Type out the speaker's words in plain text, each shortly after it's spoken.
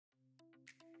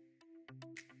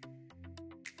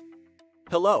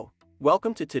Hello,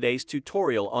 welcome to today's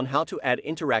tutorial on how to add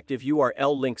interactive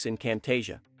URL links in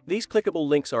Camtasia. These clickable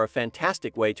links are a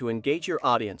fantastic way to engage your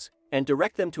audience and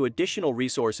direct them to additional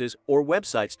resources or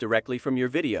websites directly from your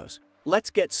videos. Let's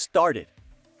get started.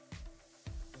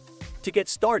 To get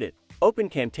started, open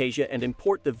Camtasia and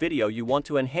import the video you want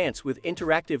to enhance with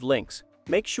interactive links.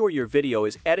 Make sure your video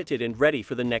is edited and ready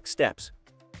for the next steps.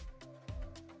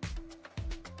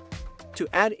 To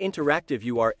add interactive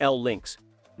URL links,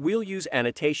 we'll use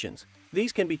annotations.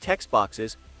 These can be text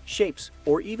boxes, shapes,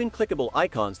 or even clickable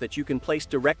icons that you can place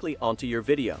directly onto your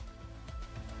video.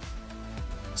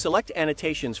 Select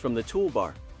annotations from the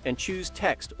toolbar and choose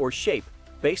text or shape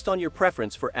based on your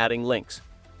preference for adding links.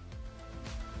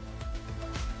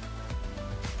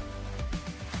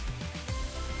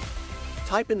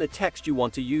 Type in the text you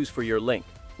want to use for your link.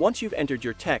 Once you've entered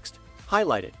your text,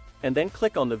 highlight it, and then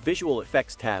click on the Visual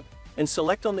Effects tab and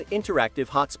select on the interactive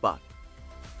hotspot.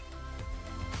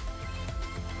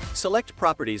 Select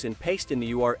properties and paste in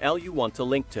the URL you want to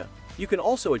link to. You can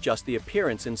also adjust the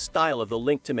appearance and style of the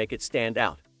link to make it stand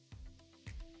out.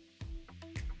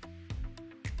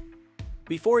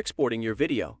 Before exporting your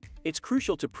video, it's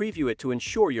crucial to preview it to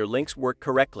ensure your links work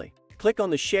correctly. Click on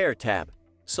the Share tab,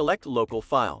 select Local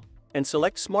File, and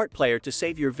select Smart Player to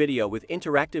save your video with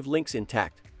interactive links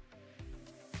intact.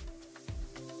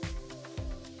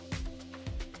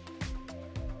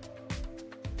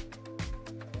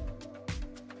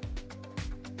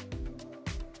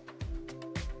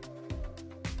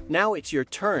 Now it's your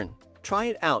turn. Try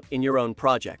it out in your own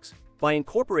projects. By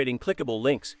incorporating clickable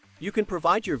links, you can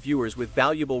provide your viewers with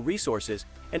valuable resources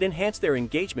and enhance their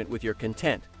engagement with your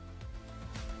content.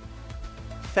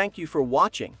 Thank you for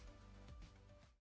watching.